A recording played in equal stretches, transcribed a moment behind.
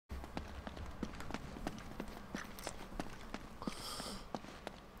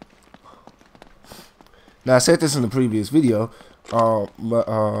Now I said this in the previous video. But what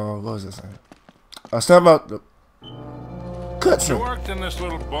was I saying? I was talking about the cutscene. She worked in this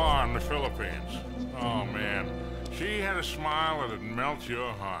little bar in the Philippines. Oh man, she had a smile that'd melt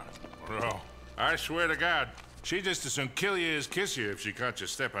your heart. Bro, I swear to God, she'd just as soon kill you as kiss you if she caught you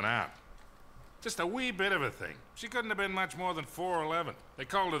stepping out. Just a wee bit of a thing. She couldn't have been much more than 4'11". They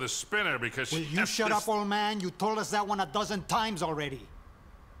called her the spinner because Will you shut up, old man? You told us that one a dozen times already.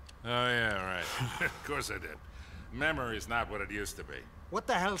 Oh yeah, right. Of course I did. Memory's not what it used to be. What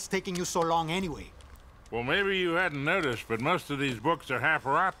the hell's taking you so long anyway? Well, maybe you hadn't noticed, but most of these books are half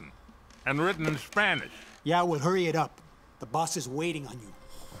rotten. And written in Spanish. Yeah, well, hurry it up. The boss is waiting on you.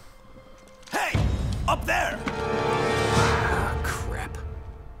 Hey! Up there! Ah, crap.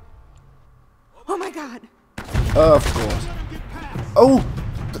 Oh my god. Of course. Oh!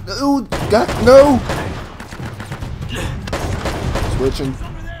 Oh, God, no! Switching.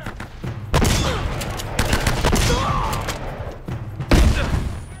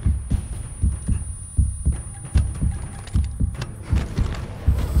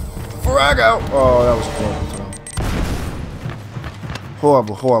 Frag out! Oh, that was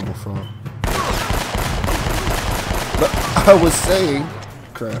horrible, throw. Horrible throw. But I was saying,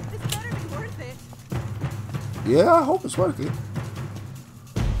 crap. This better be worth it. Yeah, I hope it's worth it.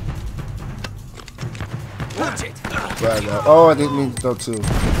 Watch it! Frag out. Oh, I didn't mean to throw two.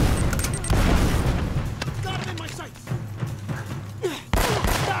 Got him in my sights.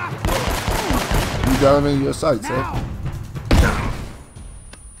 You got him in your sights, eh?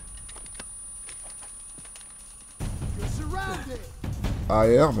 You're surrounded. I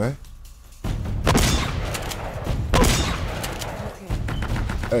am, man.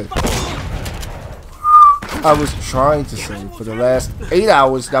 Hey. I was trying to say for the last 8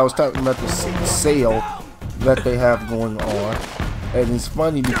 hours that I was talking about the sale that they have going on, and it's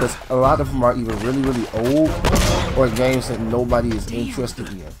funny because a lot of them are either really old or games that nobody is interested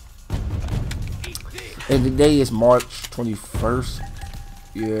in. And today is March 21st.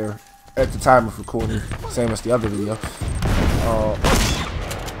 Yeah, at the time of recording, same as the other video.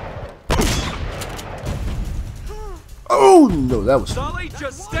 Oh no, that was stupid. Sully,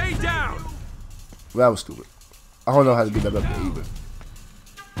 just stay down! That was stupid. I don't know how to get that up there either.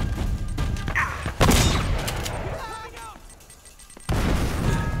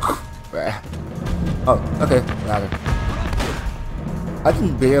 Oh, okay, got it. I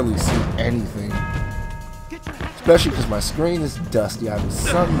can barely see anything. Especially because my screen is dusty. I have the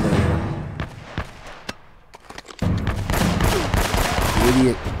sun there. You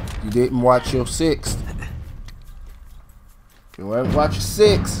idiot. You didn't watch your sixth. You want to watch your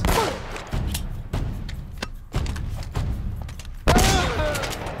six.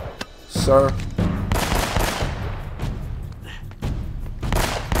 Sir.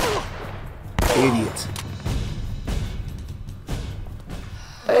 Idiot.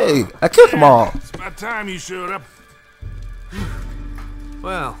 Hey, I killed them all. It's about time you showed up.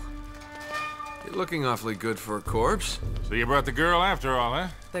 Well, you're looking awfully good for a corpse. So you brought the girl after all, huh?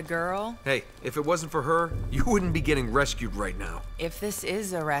 The girl? Hey, if it wasn't for her, you wouldn't be getting rescued right now. If this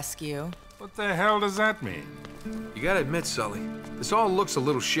is a rescue. What the hell does that mean? You gotta admit, Sully, this all looks a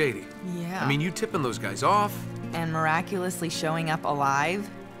little shady. Yeah. I mean, you tipping those guys off. And miraculously showing up alive?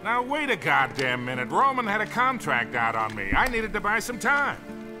 Now wait a goddamn minute. Roman had a contract out on me. I needed to buy some time.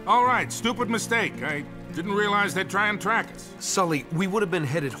 All right, stupid mistake. I didn't realize they'd try and track us. Sully, we would have been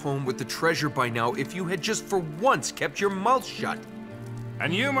headed home with the treasure by now if you had just for once kept your mouth shut.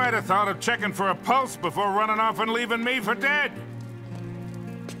 And you might have thought of checking for a pulse before running off and leaving me for dead.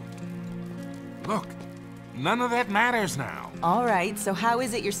 Look, none of that matters now. All right, so how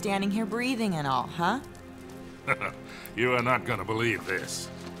is it you're standing here breathing and all, huh? You are not gonna believe this.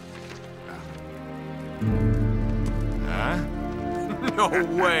 Huh? No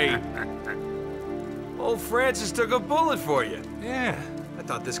way. Old Francis took a bullet for you. Yeah. I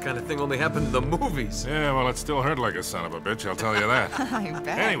thought this kind of thing only happened in the movies. Yeah, well, it still hurt like a son of a bitch, I'll tell you that. I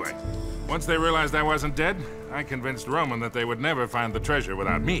bet. Anyway, once they realized I wasn't dead, I convinced Roman that they would never find the treasure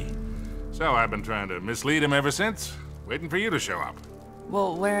without me. So I've been trying to mislead him ever since, waiting for you to show up.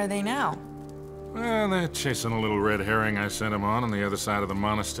 Well, where are they now? Well, they're chasing a little red herring I sent him on the other side of the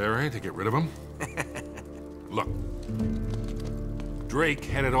monastery to get rid of him. Look, Drake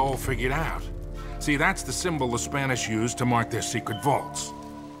had it all figured out. See, that's the symbol the Spanish used to mark their secret vaults.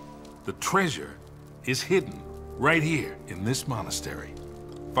 The treasure is hidden right here in this monastery.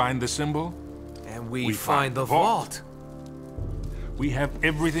 Find the symbol, And we find the vault. We have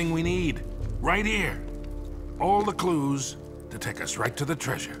everything we need, right here. All the clues to take us right to the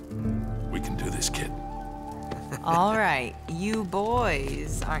treasure. We can do this, kid. All right, you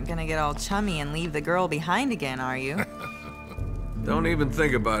boys aren't gonna get all chummy and leave the girl behind again, are you? Don't even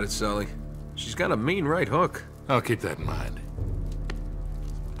think about it, Sully. She's got a mean right hook. I'll keep that in mind.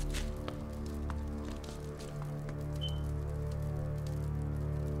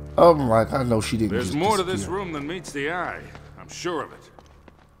 Oh my, I know she didn't. There's more to this room than meets the eye. I'm sure of it.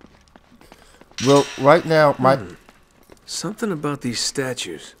 Well, right now, Something about these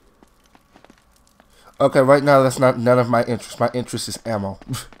statues. okay, right now that's not none of my interest. My interest is ammo.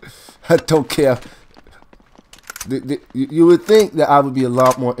 I don't care. You would think that I would be a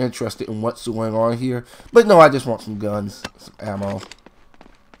lot more interested in what's going on here, but no, I just want some guns, some ammo.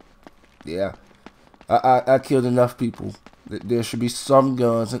 Yeah, I killed enough people. There should be some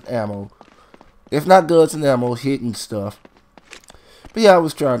guns and ammo. If not guns and ammo, hidden stuff. But yeah, I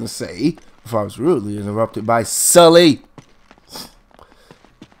was trying to say, before I was rudely interrupted by Sully,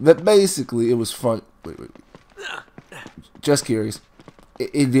 that basically it was fun. Wait. Just curious.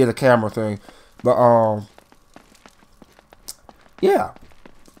 It did a camera thing. But, yeah.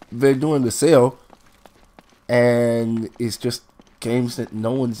 They're doing the sale. And it's just games that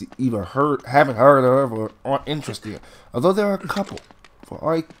no one's either haven't heard of, or aren't interested in. Although there are a couple. There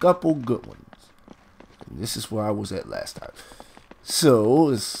are a couple good ones. And this is where I was at last time.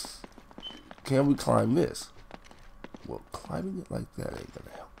 So, can we climb this? Well, climbing it like that ain't gonna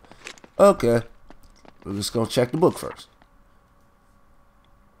help. Okay. We're just gonna check the book first.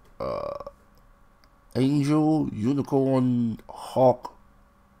 Angel, Unicorn, Hawk,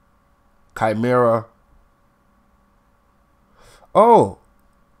 Chimera. Oh,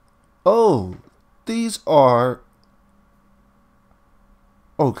 these are...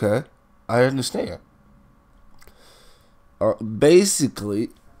 Okay, I understand. Basically,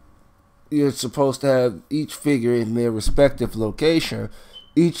 you're supposed to have each figure in their respective location.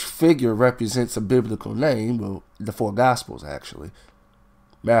 Each figure represents a biblical name. Well, the four Gospels, actually.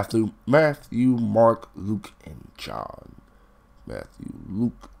 Matthew, Mark, Luke, and John. Matthew,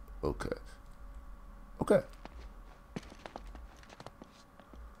 Luke. Okay.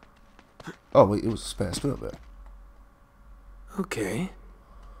 Oh, wait, it was passed up there. Okay.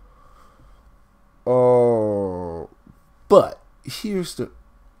 Oh, but here's the...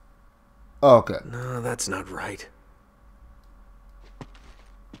 Okay. No, that's not right.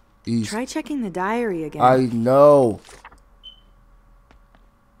 Try checking the diary again. I know.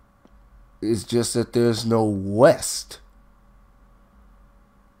 It's just that there's no west.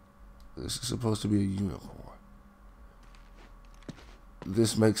 This is supposed to be a unicorn.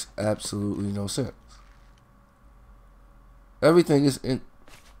 This makes absolutely no sense. Everything is in...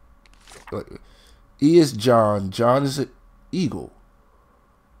 E is John. John is an eagle.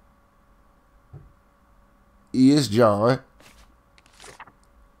 E is John.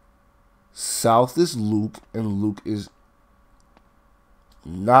 South is Luke, and Luke is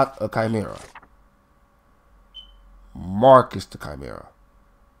not a chimera. Mark is the chimera.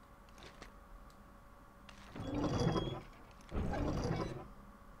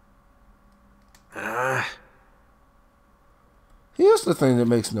 Here's the thing that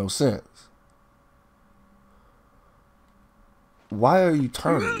makes no sense. Why are you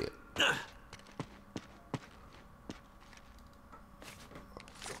turning it?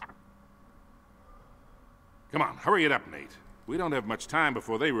 Come on, hurry it up, Nate. We don't have much time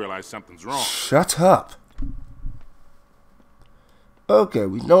before they realize something's wrong. Shut up. Okay,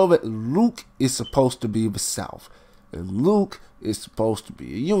 we know that Luke is supposed to be the South. And Luke is supposed to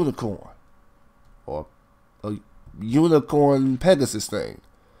be a unicorn. Or a unicorn Pegasus thing.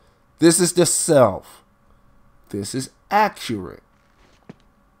 This is the South. This is accurate.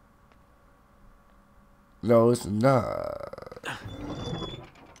 No, it's not.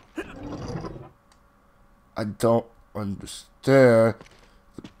 I don't understand.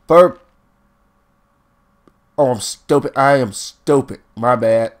 Oh, I'm stupid. I am stupid. My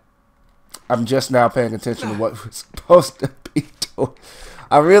bad. I'm just now paying attention to what we're supposed to be doing.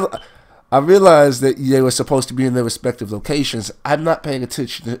 I realized that they were supposed to be in their respective locations. I'm not paying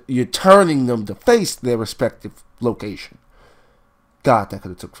attention. You're turning them to face their respective location. God, that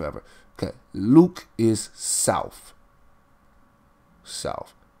could have took forever. Okay, Luke is south.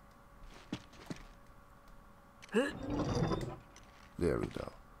 South. There we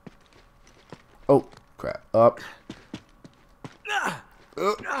go. Oh, crap. Up.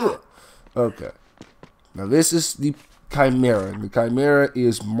 Okay. Now this is the Chimera. The Chimera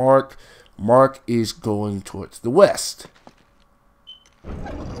is Mark. Mark is going towards the west.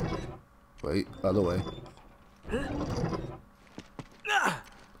 Wait, other way.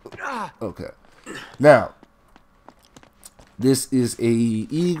 Okay. Now, this is a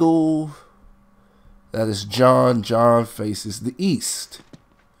eagle. That is John. John faces the east.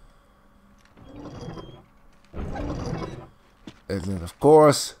 And then, of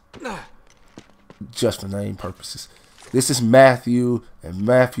course, just for name purposes, this is Matthew, and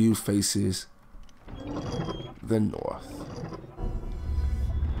Matthew faces the north.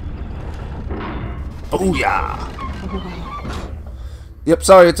 Oh yeah. Yep,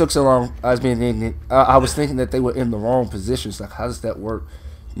 sorry it took so long. I was being ignorant. I was thinking that they were in the wrong positions. Like, how does that work?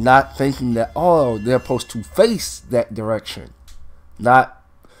 Not thinking that, oh, they're supposed to face that direction. Not,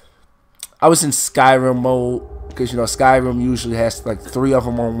 I was in Skyrim mode, because, you know, Skyrim usually has, like, 3 of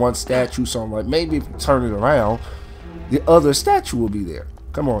them on one statue. So I'm like, maybe if you turn it around, the other statue will be there.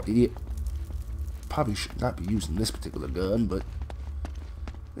 Come on, idiot. Probably should not be using this particular gun, but,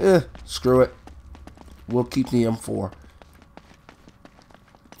 screw it. We'll keep the M4.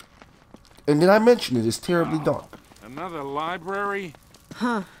 And did I mention it is terribly dark? Another library?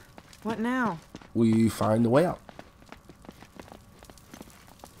 Huh. What now? We find a way out.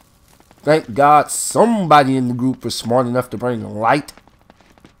 Thank God somebody in the group was smart enough to bring a light.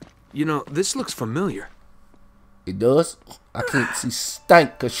 You know, this looks familiar. It does? I can't see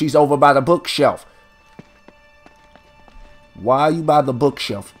Stank because she's over by the bookshelf. Why are you by the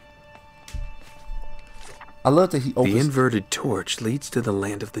bookshelf? I love that he opens... The inverted torch leads to the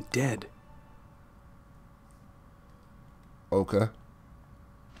land of the dead. Okay.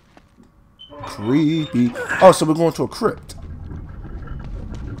 Creepy. Oh, so we're going to a crypt.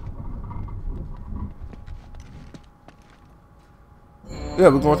 Yeah,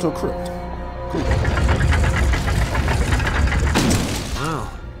 we're going to a crypt. Cool. Wow.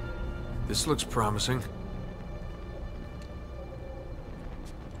 This looks promising.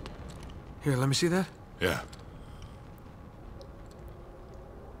 Here, let me see that. Yeah.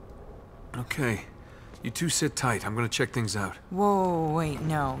 Okay. You two sit tight. I'm gonna check things out. Whoa, wait,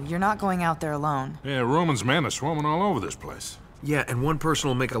 no. You're not going out there alone. Yeah, Roman's men are swarming all over this place. Yeah, and one person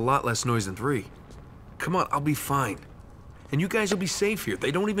will make a lot less noise than 3. Come on, I'll be fine. And you guys will be safe here. They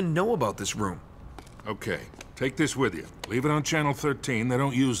don't even know about this room. Okay, take this with you. Leave it on channel 13. They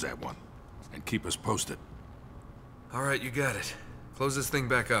don't use that one. And keep us posted. All right, you got it. Close this thing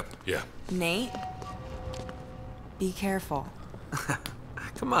back up. Yeah. Nate? Be careful.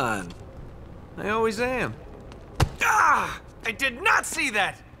 Come on. I always am. Ah! I did not see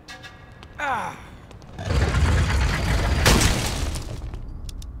that! Ah!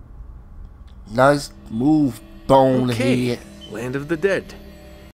 Nice move, bonehead. Okay. Land of the dead.